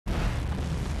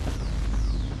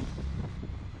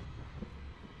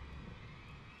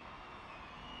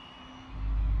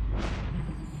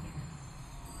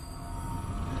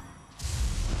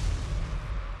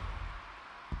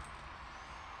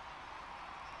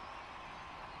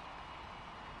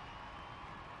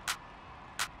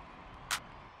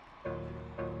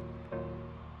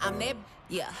I'm that,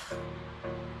 yeah.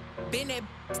 Been that,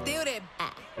 still that,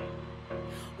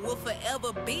 will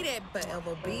forever be that,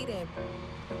 forever be that.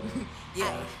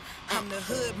 Yeah, I'm the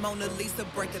hood Mona Lisa,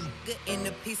 break a nigga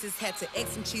into pieces. Had to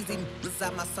X some cheesy niggas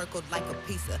out my circle like a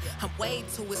pizza. I'm way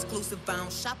too exclusive, I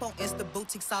don't shop on Insta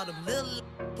boutiques. All them little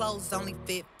clothes only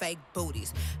fit fake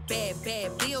booties.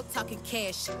 Bad bill talking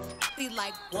cash. Be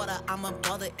like water, I'm a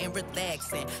mother and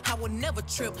relaxing. I would never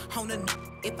trip on a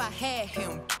if I had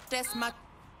him. That's my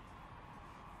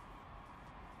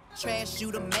trash,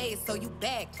 you the maid, so you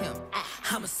bagged him.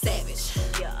 I'm a savage,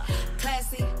 yeah.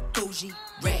 Classy, bougie,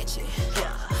 ratchet,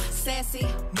 yeah. Sassy,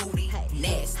 moody,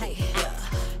 nasty, yeah.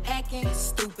 Acting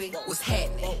stupid, what's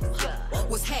happening?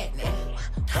 What's happening?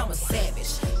 I'm a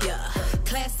savage, yeah.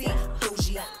 Classy,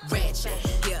 bougie, ratchet,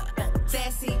 yeah.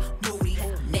 Sassy, moody,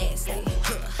 nasty,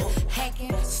 yeah.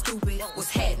 Hacking, stupid, what's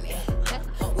happening?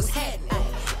 What's happening?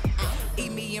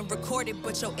 Eat me and record it,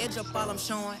 but your edge up all I'm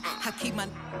showing. I keep my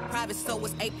private, so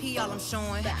it's AP all I'm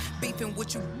showing. Beefing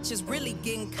with you just really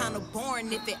getting kinda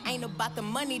boring. If it ain't about the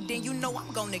money, then you know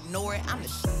I'm gonna ignore it. I'm the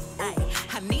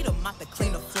I need a mop to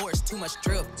clean the floors, too much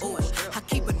drip. Ooh, I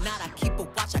keep a knot, I keep a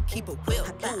watch, I keep a whip.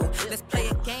 Ooh, let's play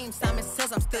a game. Simon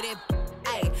says I'm still that.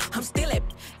 Ayy, I'm still that.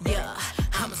 Yeah,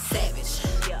 I'm a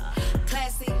savage. Yeah,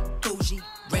 classy, bougie,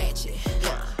 ratchet.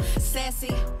 Yeah,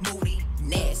 sassy, moody,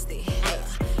 nasty.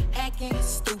 Acting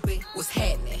stupid, what's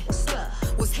happening? What's up?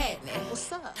 What's happening?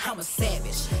 What's up? I'm a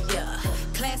savage, yeah.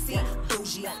 Classy,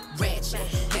 bougie, ratchet,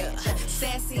 yeah.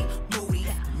 Sassy, moody,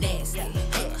 nasty,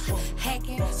 yeah.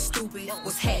 Hacking, stupid,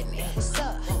 what's happening? What's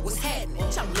up? What's happening?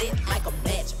 I'm lit like a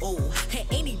match, ooh. And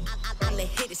any I let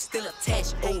hit is still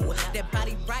attached, ooh. That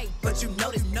body right, but you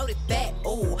notice that,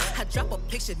 ooh. I drop a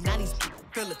picture, now these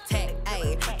feel attacked,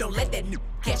 ayy. Don't let that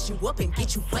catch you up and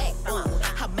get you whacked,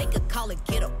 I make a call and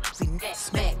get a pussy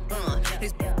smack,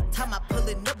 This time I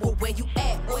pullin' up, well, where you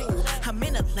at, ooh. I'm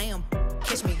in a lamb,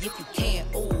 catch me if you can,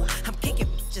 ooh. I'm kicking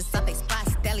just out they spot,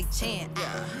 Stallion Chan,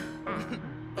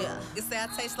 yeah. They say I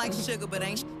taste like sugar, but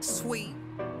ain't sweet.